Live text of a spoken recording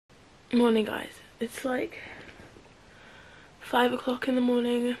Morning guys, it's like 5 o'clock in the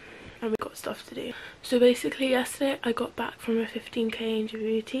morning and we've got stuff to do. So basically yesterday I got back from a 15k in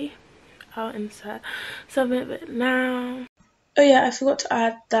Djibouti out in Summit, but now... Oh yeah, I forgot to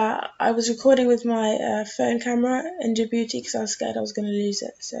add that I was recording with my phone camera in Djibouti because I was scared I was going to lose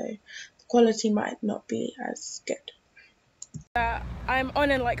it, so the quality might not be as good. I'm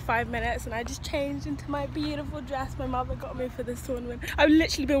on in like 5 minutes and I just changed into my beautiful dress my mother got me for this tournament. I've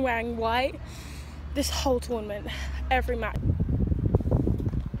literally been wearing white this whole tournament, every match.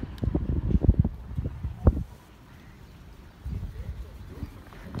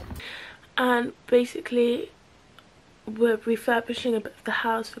 And basically we're refurbishing a bit of the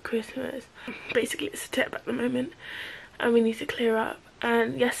house for Christmas. Basically it's a tip at the moment and we need to clear up.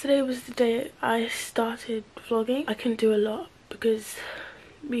 And yesterday was the day I started vlogging. I couldn't do a lot because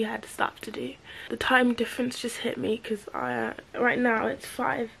we had stuff to do. The time difference just hit me because right now it's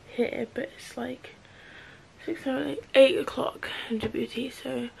 5 here, but it's like 6, 7, 8 o'clock in Djibouti,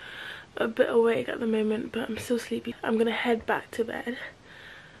 so a bit awake at the moment, but I'm still sleepy. I'm gonna head back to bed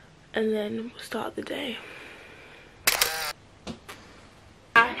and then we'll start the day.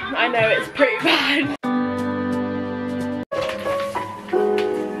 I know it's pretty bad.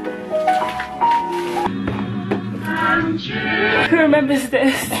 Who remembers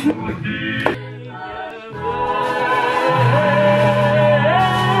this?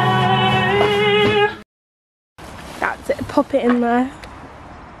 That's it, pop it in there.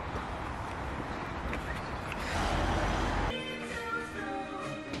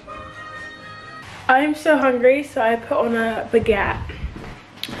 I'm so hungry, so I put on a baguette.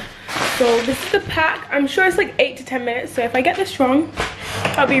 So this is the pack. I'm sure it's like 8 to 10 minutes, so if I get this wrong,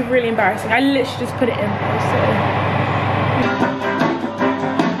 that'll be really embarrassing. I literally just put it in there, so.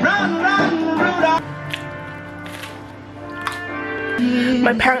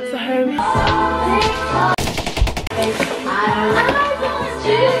 My parents are home.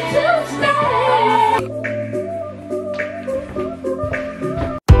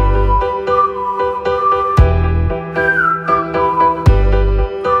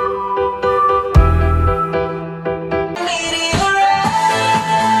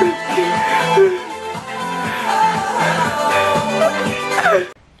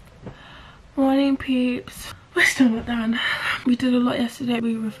 Morning peeps. We're still not done. We did a lot yesterday.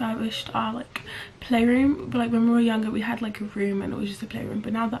 We refurbished our like playroom, but like when we were younger we had like a room and it was just a playroom,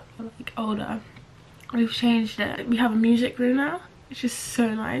 but now that we're like older we've changed it. We have a music room now. It's just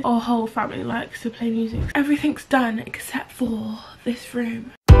so nice. Our whole family likes to play music. Everything's done except for this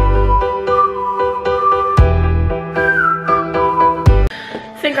room. I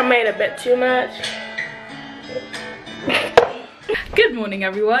think I made a bit too much. Good morning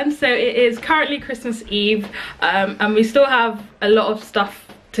everyone. So it is currently Christmas Eve and we still have a lot of stuff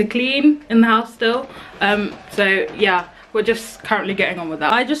to clean in the house still, so yeah, we're just currently getting on with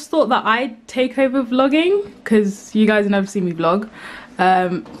that. I just thought that I'd take over vlogging because you guys never see me vlog,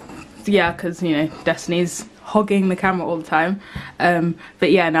 yeah, because you know Destiny's hogging the camera all the time,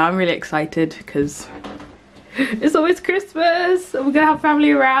 but yeah, no, I'm really excited because it's always Christmas and we're gonna have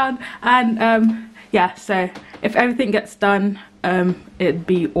family around, and yeah, so if everything gets done, it'd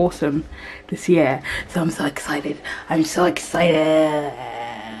be awesome this year. So I'm so excited. I'm so excited.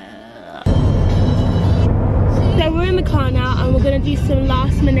 So we're in the car now and we're gonna do some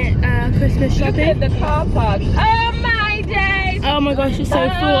last minute Christmas shopping. Look at the car park. Oh my days! Oh my gosh, it's so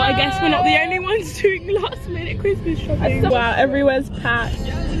full. I guess we're not the only ones doing last minute Christmas shopping. Wow, everywhere's packed.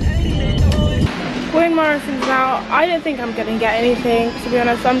 We're in Morrison's now. I don't think I'm gonna get anything, to be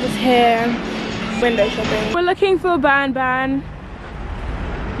honest. I'm just here window shopping. We're looking for Ban.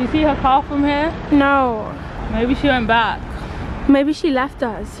 Do you see her car from here? No. Maybe she went back. Maybe she left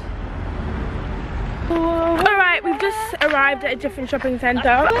us. Alright, we've just arrived at a different shopping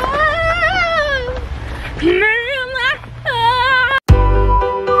centre.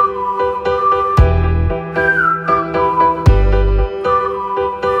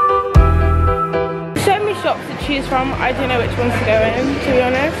 So many shops to choose from. I don't know which ones to go in, to be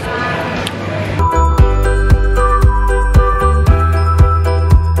honest.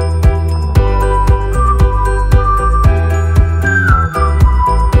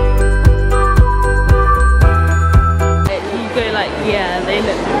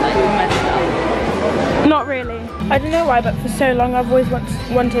 I don't know why, but for so long I've always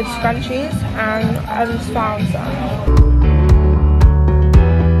wanted scrunchies and I just found some.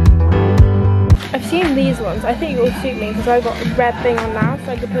 I've seen these ones. I think it will suit me because I got a red thing on now,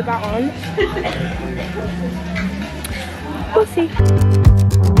 so I could put that on. We'll see.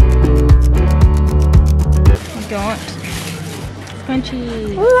 Oh my god. It's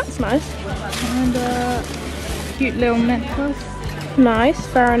scrunchies. Oh, that's nice. And a cute little necklace. Nice,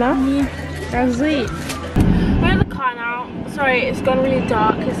 fair enough. Yeah, that's it. We're in the car now. Sorry, it's gone really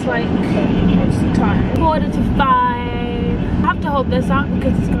dark. It's like, what's the time? 4:45. I have to hold this up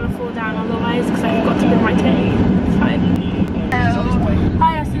because it's gonna fall down otherwise because I forgot to bring my teddy. It's fine.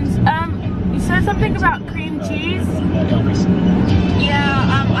 Hi Essence. You said something about cream cheese.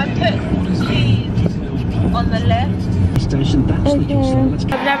 Yeah, I put cheese on the left. Station, that's the Houston. Let's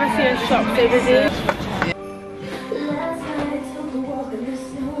I've never seen a shop so busy.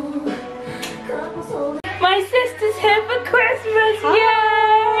 My sister's here for Christmas!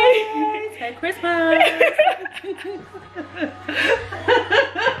 Yay! Merry Christmas!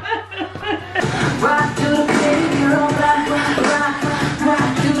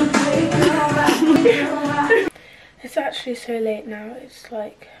 It's actually so late now. It's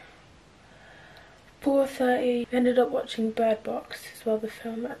like 4:30. We ended up watching Bird Box as well, the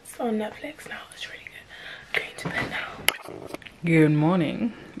film that's on Netflix now. It's really good. I'm going to bed now. Good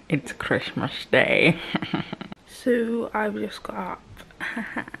morning. It's Christmas Day. So I've just got up.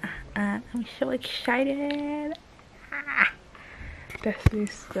 I'm so excited.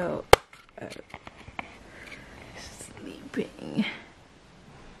 Destiny's still sleeping.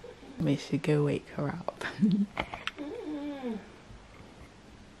 We should go wake her up.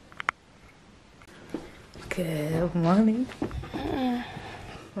 Good morning. Good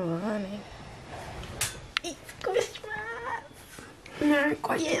morning. It's Christmas. Merry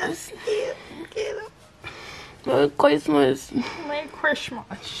Christmas. Merry Christmas. Merry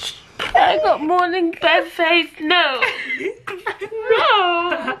Christmas. I got morning bed face. No.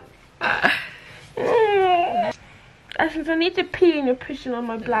 No. Essence, I need to pee and you're pushing on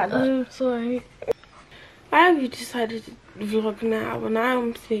my bladder. Oh, sorry. Why have you decided to vlog now when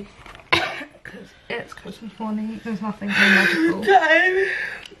I'm sick? Because it's Christmas morning. There's nothing so magical.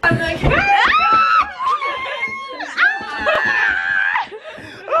 I'm like, oh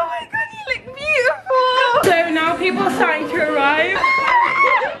my god, you look beautiful. So now people are starting to arrive.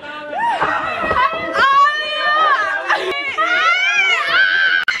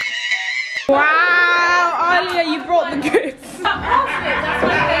 Wow, Alia, you brought the goods. That's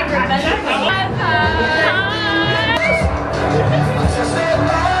my favourite vegetable.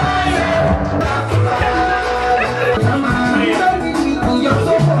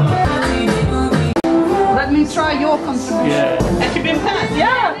 Let me try your contribution. Yeah. Has she been passed?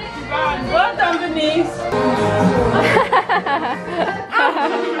 Yeah. Well done, Denise.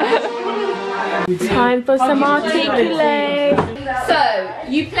 Time for some articulate. So,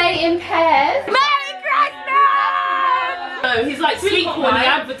 you play in pairs. Merry Christmas! No, he's like Sweetcorn, he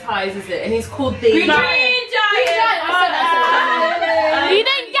advertises it, and he's called the Green Giant! I said You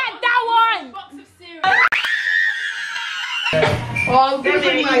didn't get that one! Oh, I'm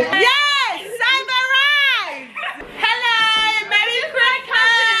giving my... Yes! I've arrived! Hello! Merry Christmas!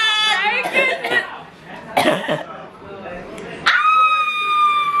 Merry Christmas!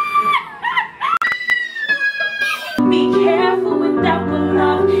 Be careful with that one,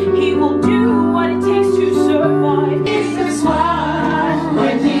 love. He will do what it takes to survive. Jesus was,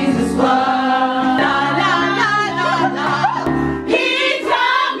 when Jesus was. La la la la la. He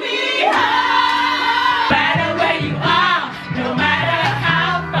taught me how. No matter where you are, no matter how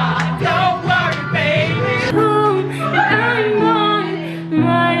far, don't worry, baby.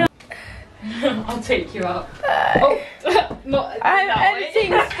 I'll take you up. Oh, not I'm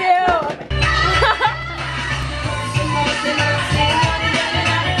editing still.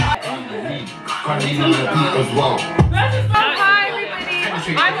 Hi everybody,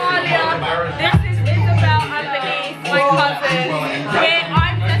 I'm Alia. This is Isabel and Denise, my cousin. Here,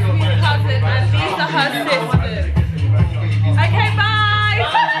 I'm Destiny's cousin and these are her sisters. Okay, bye!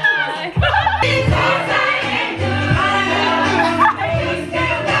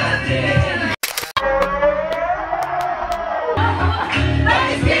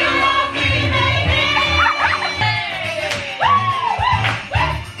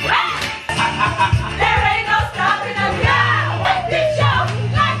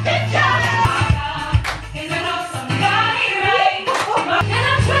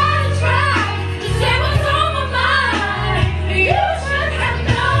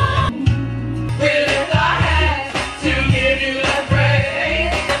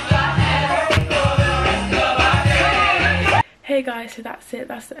 Hey guys, so that's it.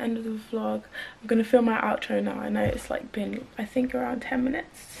 That's the end of the vlog. I'm gonna film my outro now. I know it's like been, I think, around 10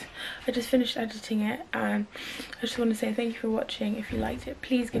 minutes. I just finished editing it and I just want to say thank you for watching. If you liked it,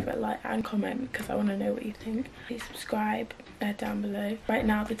 please give it a like and comment because I want to know what you think. Please subscribe down below. Right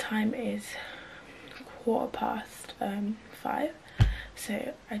now the time is 5:15.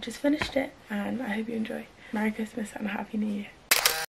 So I just finished it and I hope you enjoy. Merry Christmas and a Happy New Year.